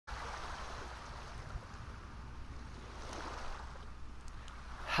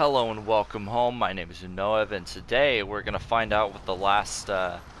Hello and welcome home. My name is Senua, and today we're gonna find out what the last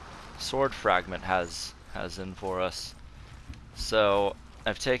sword fragment has in for us. So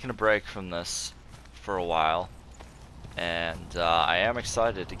I've taken a break from this for a while, and I am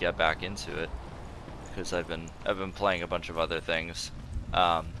excited to get back into it because I've been playing a bunch of other things.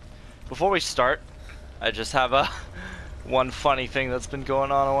 Before we start, I just have a one funny thing that's been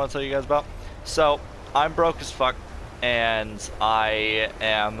going on I want to tell you guys about. So I'm broke as fuck, and I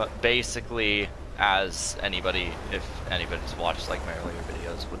am basically, as anybody, if anybody's watched like my earlier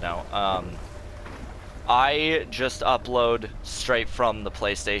videos would know, I just upload straight from the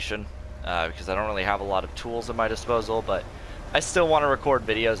PlayStation because I don't really have a lot of tools at my disposal, but I still want to record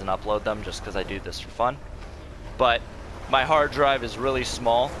videos and upload them just because I do this for fun. But my hard drive is really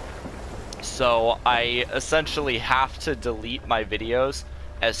small, so I essentially have to delete my videos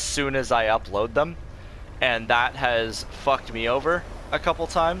as soon as I upload them, and that has fucked me over a couple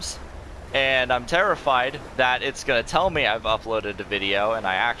times. And I'm terrified that it's gonna tell me I've uploaded a video and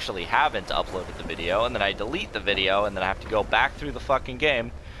I actually haven't uploaded the video, and then I delete the video and then I have to go back through the fucking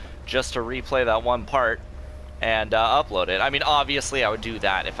game just to replay that one part and upload it. I mean, obviously I would do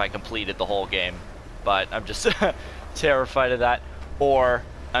that if I completed the whole game, but I'm just terrified of that. Or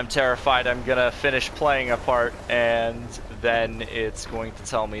I'm terrified I'm gonna finish playing a part and then it's going to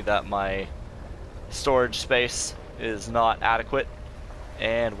tell me that my storage space is not adequate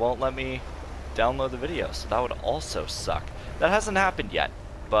and won't let me download the video, so that would also suck. That hasn't happened yet,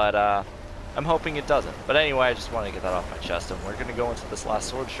 but I'm hoping it doesn't. But anyway, I just want to get that off my chest, and we're gonna go into this last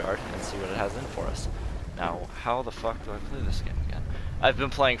sword shard and see what it has in for us. Now, how the fuck do I play this game again? I've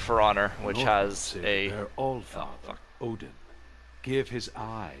been playing For Honor, which has a... Their all-father, Odin, gave his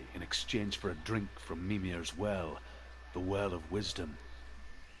eye in exchange for a drink from Mimir's well, the Well of Wisdom.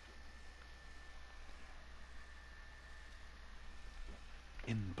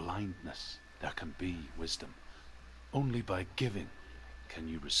 In blindness, there can be wisdom. Only by giving can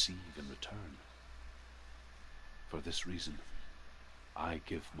you receive in return. For this reason, I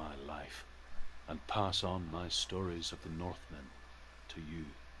give my life and pass on my stories of the Northmen to you,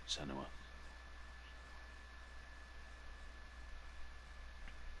 Senua.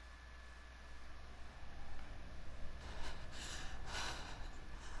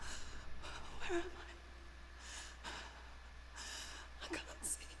 Where am I? I can't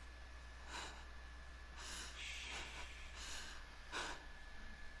see.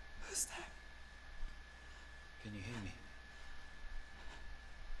 Who's there? Can you hear me?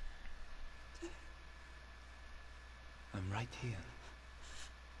 I'm right here.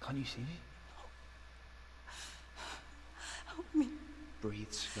 Can't you see me? Help me.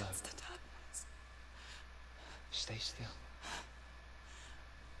 Breathe slow. It's the darkness. Stay still.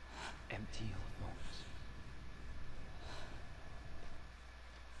 Empty your thoughts.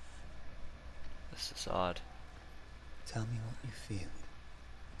 This is odd. Tell me what you feel.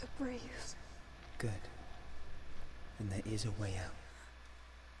 The breeze. Good. And there is a way out.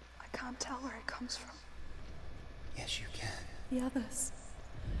 I can't tell where it comes from. Yes, you can. The others.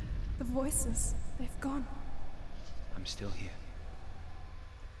 The voices. They've gone. I'm still here.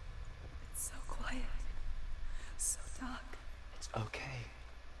 It's so quiet. So dark. It's okay.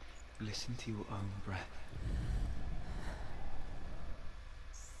 Listen to your own breath.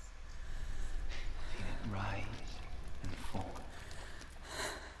 Feel it rise and fall.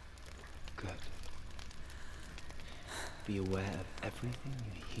 Good. Be aware of everything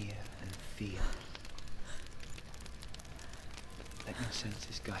you hear and feel. Let your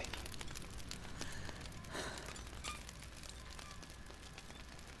senses guide you.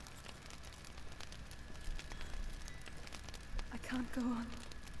 I can't go on.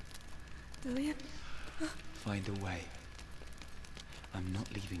 Lillian? Find a way. I'm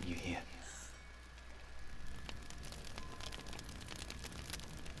not leaving you here.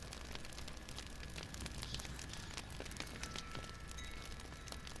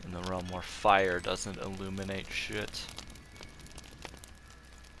 In the realm where fire doesn't illuminate shit.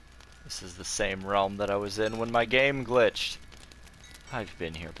 This is the same realm that I was in when my game glitched. I've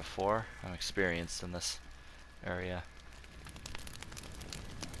been here before. I'm experienced in this area.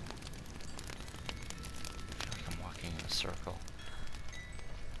 I feel like I'm walking in a circle.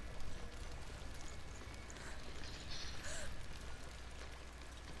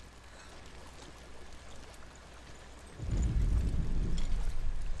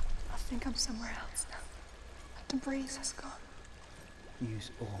 I think I'm somewhere else now. The breeze has gone.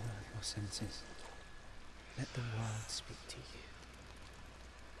 Use all of your senses. Let the world speak to you.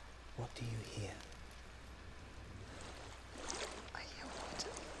 What do you hear? I hear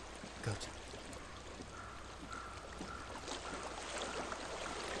water. Go to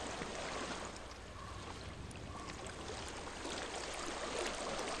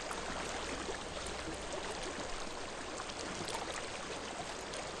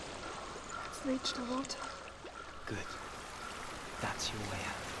We've reached the water. Good. That's your way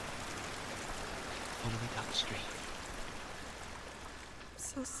out. Follow it upstream. I'm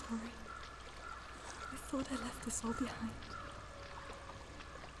so sorry. I thought I left this all behind.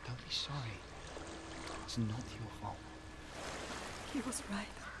 Don't be sorry. It's not your fault. He was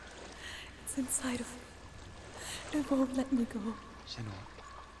right. It's inside of me. It won't let me go. Senua,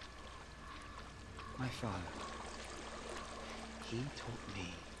 my father, he taught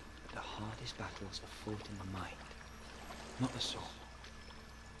me the hardest battles are fought in the mind, not the sword.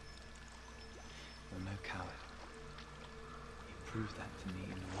 You're no coward. You proved that to me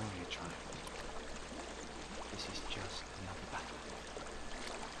in the warrior trial. This is just another battle.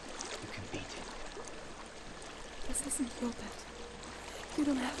 You can beat it. This isn't your battle. You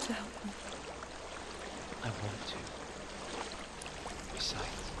don't have to help me. I want to.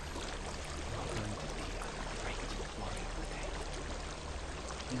 Besides, you're going to be a great warrior one day.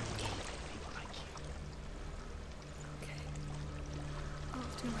 You need people like you. Okay.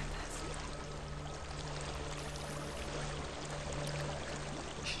 I'll do my best.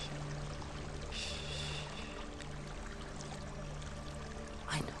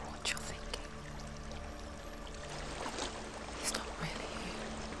 I know what you're thinking. He's not really here.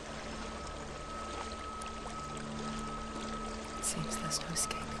 It seems there's no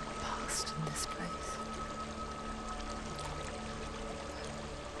escaping the past in this place.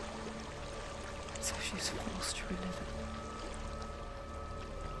 So she's forced to relive it.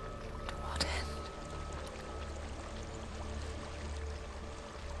 To what end?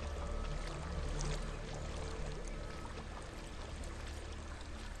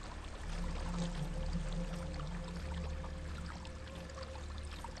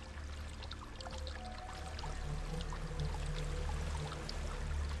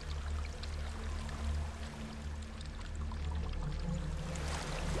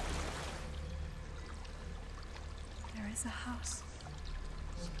 There is a house.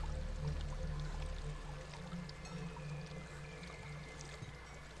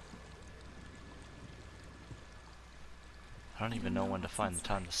 I don't even know when to find the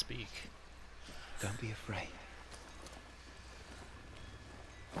time to speak. Don't be afraid.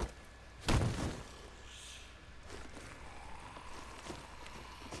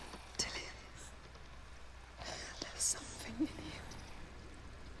 Dillian, there's something in you.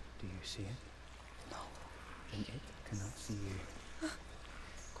 Do you see it? No. Then it cannot see you.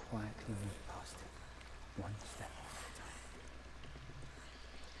 Quietly move past it, one step at a time.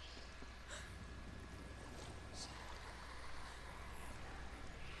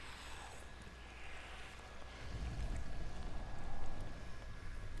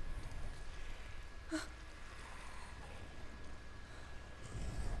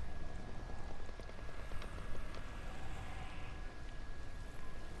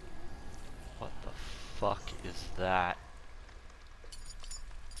 What the fuck is that?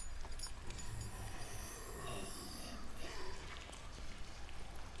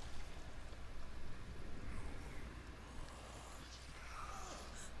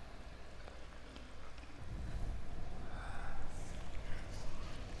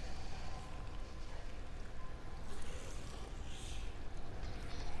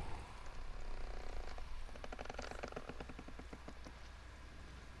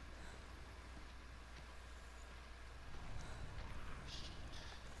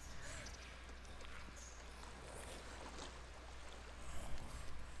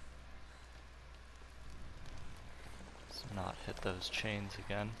 Not hit those chains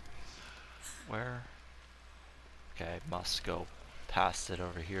again. Where? Okay, I must go past it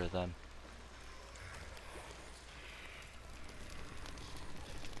over here then.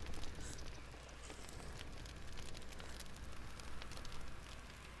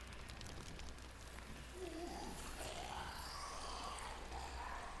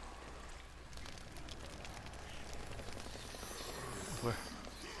 Where?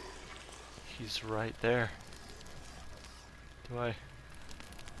 He's right there. Do I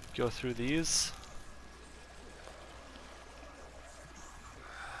go through these?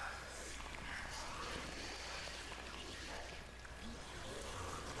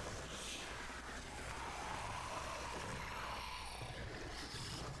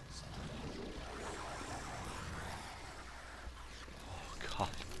 Oh god.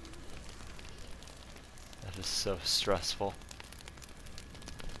 That is so stressful.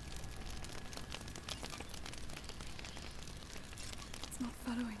 It's not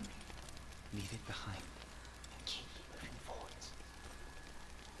following me. Leave it behind and keep moving forwards.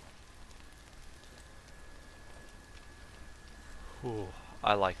 Ooh,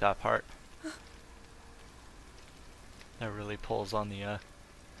 I like that part. That really pulls on the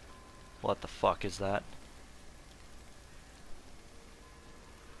What the fuck is that?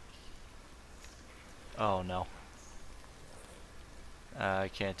 Oh no. I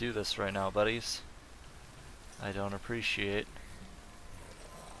can't do this right now, buddies. I don't appreciate.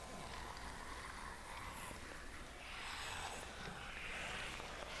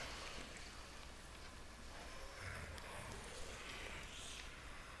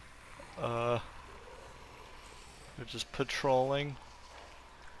 They're just patrolling.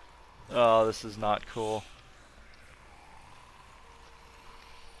 Oh, this is not cool.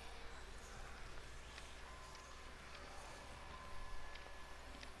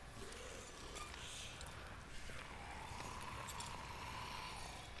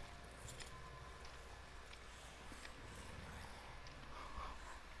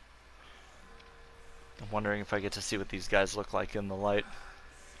 I'm wondering if I get to see what these guys look like in the light.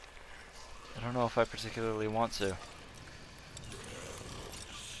 I don't know if I particularly want to.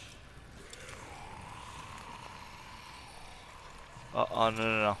 Oh, no,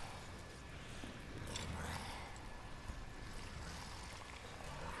 no, no.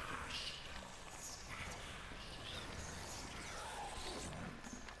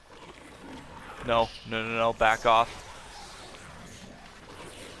 No, no, no, no, back off.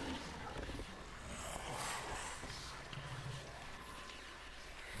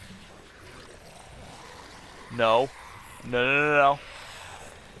 No. No, no, no, no.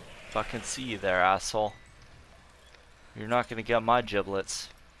 Fucking see you there, asshole. You're not gonna get my giblets.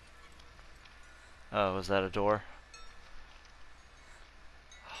 Oh, was that a door?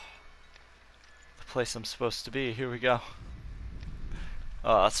 The place I'm supposed to be. Here we go.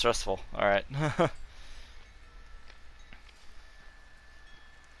 Oh, that's stressful. Alright.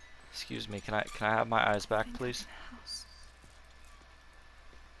 Excuse me, can I have my eyes back, please? House.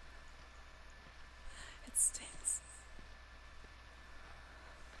 It stinks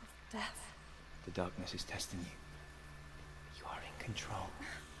of death. The darkness is testing you. You are in control.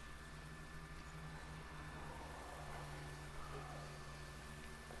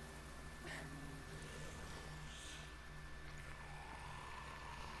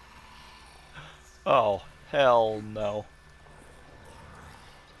 Oh, hell no.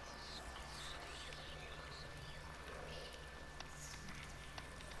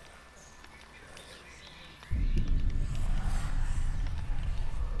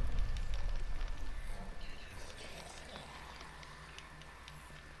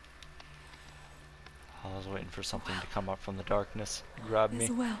 I was waiting for something to come up from the darkness, grab me. There's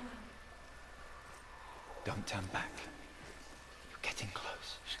a well. Don't turn back. You're getting close.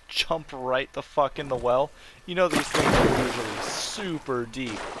 Jump right the fuck in the well. You know these things are usually super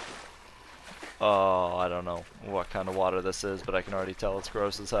deep. Oh, I don't know what kind of water this is, but I can already tell it's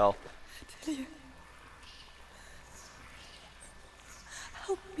gross as hell. Delia.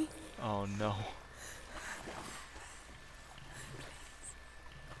 Help me. Oh no.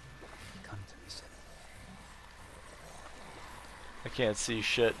 Come to me, Senua. I can't see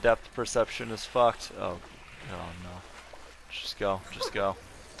shit. Depth perception is fucked. Oh, oh no. Just go. Just go.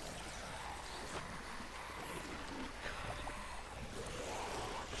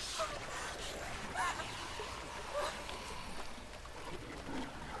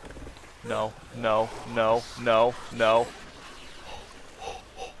 No, no, no, no, no.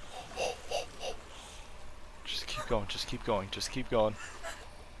 Just keep going, just keep going, just keep going.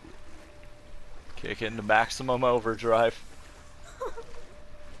 Kick it into maximum overdrive.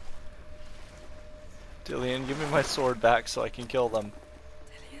 Dillian, give me my sword back so I can kill them.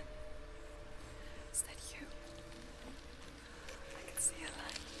 Delia. Is that you? I can see a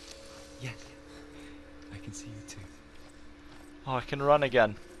light. Yes. I can see you too. Oh, I can run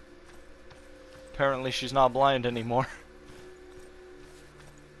again. Apparently she's not blind anymore.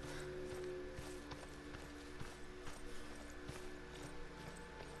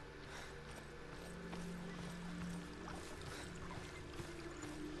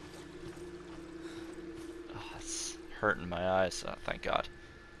 Oh, it's hurting my eyes. Oh, thank God.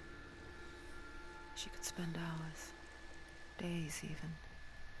 She could spend hours, days even,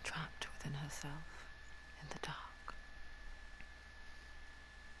 trapped within herself, in the dark.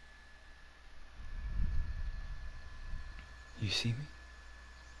 You see me?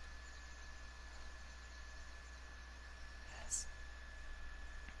 Yes.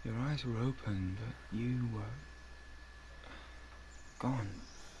 Your eyes were open, but you were gone.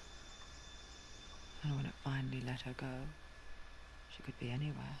 And when it finally let her go, she could be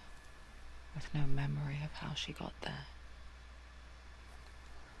anywhere, with no memory of how she got there.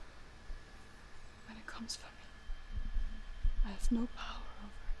 When it comes for me, I have no power over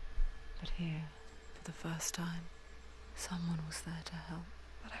it. But here, for the first time, someone was there to help.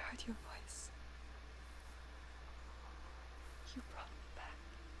 But I heard your voice. You brought me back.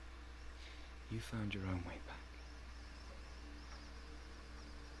 You found your own way back.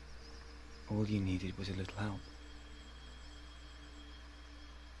 All you needed was a little help.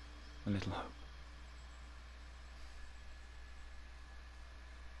 A little hope.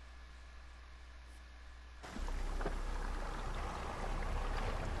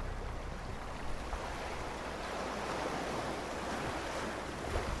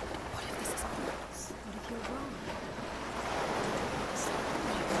 What if this is false? What if you're wrong?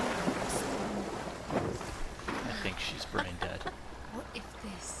 I think she's brain dead. What if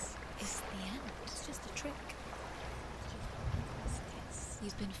this is the end? It's just a trick.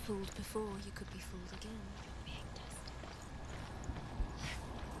 You've been fooled before, you could be fooled again. You're being tested.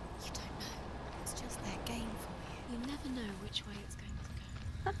 You don't know. It's just their game for you. You never know which way it's going to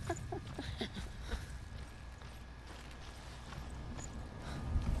go.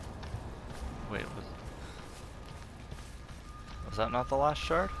 Wait, was that not the last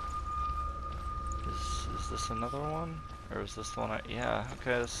shard? Is this another one? Or is this the one yeah,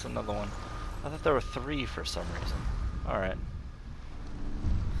 okay, this is another one. I thought there were 3 for some reason. Alright.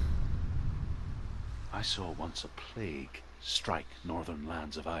 I saw once a plague strike northern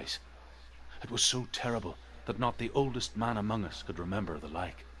lands of ice. It was so terrible that not the oldest man among us could remember the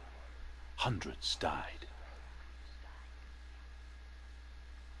like. Hundreds died.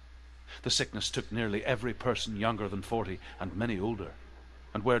 The sickness took nearly every person younger than 40 and many older.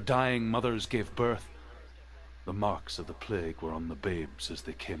 And where dying mothers gave birth, the marks of the plague were on the babes as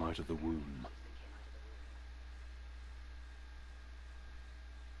they came out of the womb.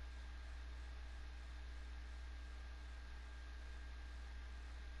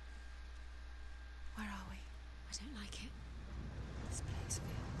 Where are we? I don't like it. This place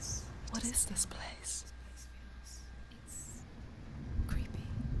feels... What is this place? This place feels... It's... creepy.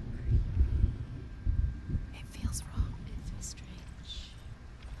 It feels wrong. It feels strange.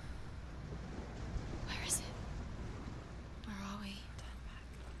 Where is it? Where are we? Turn back.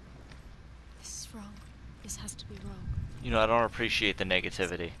 This is wrong. This has to be wrong. You know, I don't appreciate the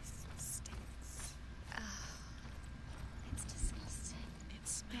negativity. Stinks. It's disgusting. It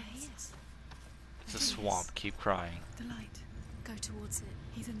smells. It's a swamp, keep crying. The light. Go towards it.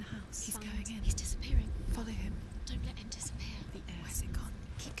 He's in the house. He's Find- going in. He's disappearing. Follow him. Don't let him disappear. The air. Where's it gone?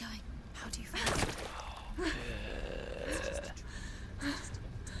 Keep going. How do you find it?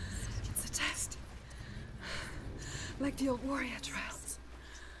 It's a test. Like the old warrior trials.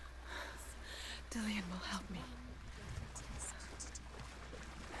 Dillian will help me.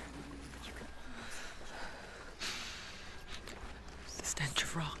 The stench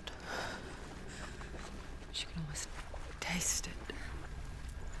of rot. She can almost taste it.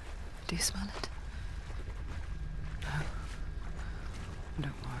 Do you smell it? No.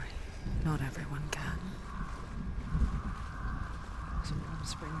 Don't worry. Not everyone can. It was a warm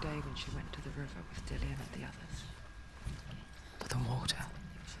spring day when she went to the river with Dillian and the others. But the water.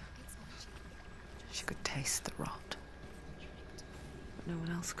 She could taste the rot. But no one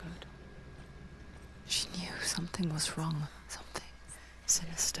else could. She knew something was wrong. Something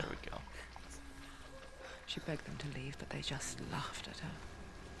sinister. There we go. She begged them to leave, but they just laughed at her.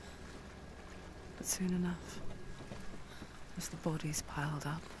 But soon enough, as the bodies piled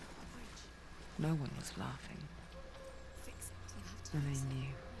up, no one was laughing. And they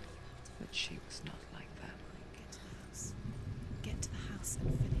knew that she was not like that. Get to the house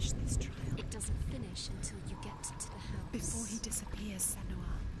and finish this trial. It doesn't finish until you get to the house. Before he disappears,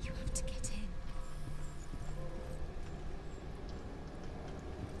 Senua. You have to get in.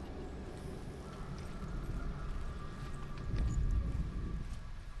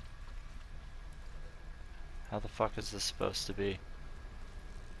 How the fuck is this supposed to be?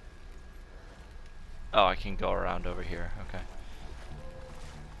 Oh, I can go around over here. Okay.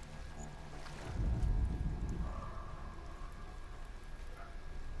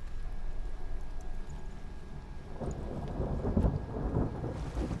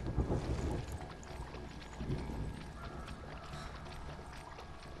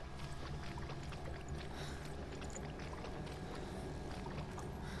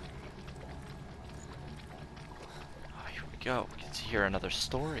 Go. We get to hear another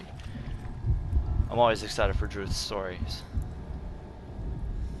story. I'm always excited for Druth's stories.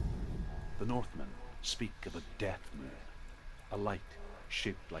 The Northmen speak of a death moon, a light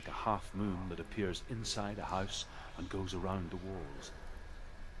shaped like a half moon that appears inside a house and goes around the walls.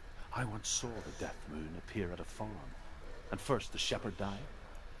 I once saw the death moon appear at a farm, and first the shepherd died,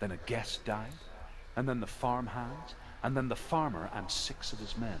 then a guest died, and then the farm hands, and then the farmer and 6 of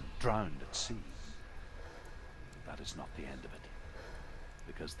his men drowned at sea. That is not the end of it,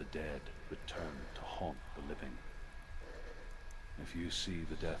 because the dead return to haunt the living. If you see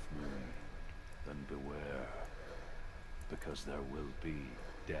the death moon, then beware, because there will be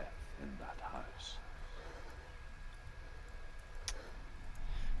death in that house.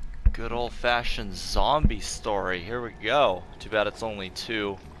 Good old-fashioned zombie story. Here we go. Too bad it's only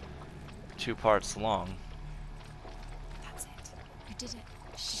two parts long. That's it. You did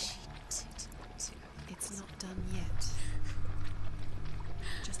it. She did it. It's not done yet.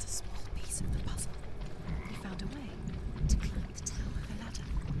 Just a small piece of the puzzle. You found a way To climb the tower. the ladder.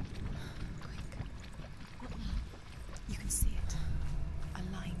 Quick. What now? You can see it.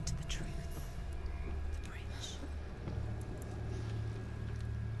 Aligned to the truth. The bridge.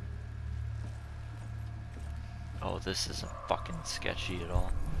 Oh, this isn't fucking sketchy at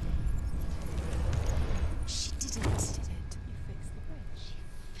all. She did it. You did. You fixed the bridge.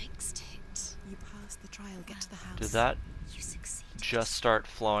 She fixed it. You passed the trial, get to the house. Did that You succeeded. just start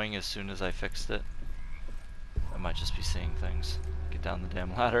flowing as soon as I fixed it? I might just be seeing things. Get down the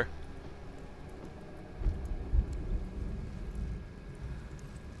damn ladder.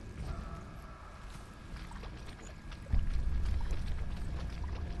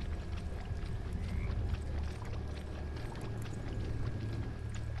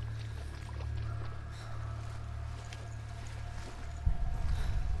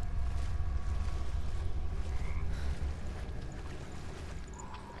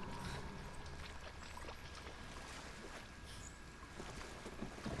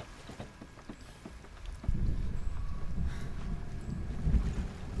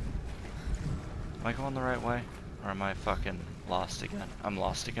 Am I going the right way? Or am I fucking lost again? I'm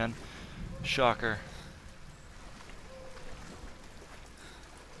lost again. Shocker.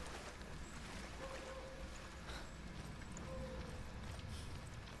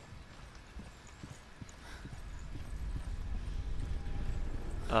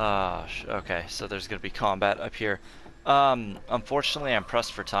 Okay, so there's gonna be combat up here. Unfortunately I'm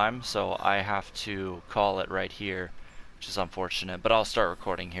pressed for time, so I have to call it right here, which is unfortunate, but I'll start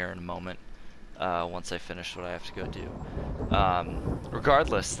recording here in a moment, once I finish what I have to go do.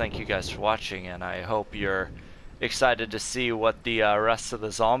 Regardless, thank you guys for watching, and I hope you're excited to see what the rest of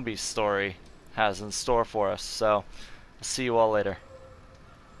the zombie story has in store for us, so I'll see you all later.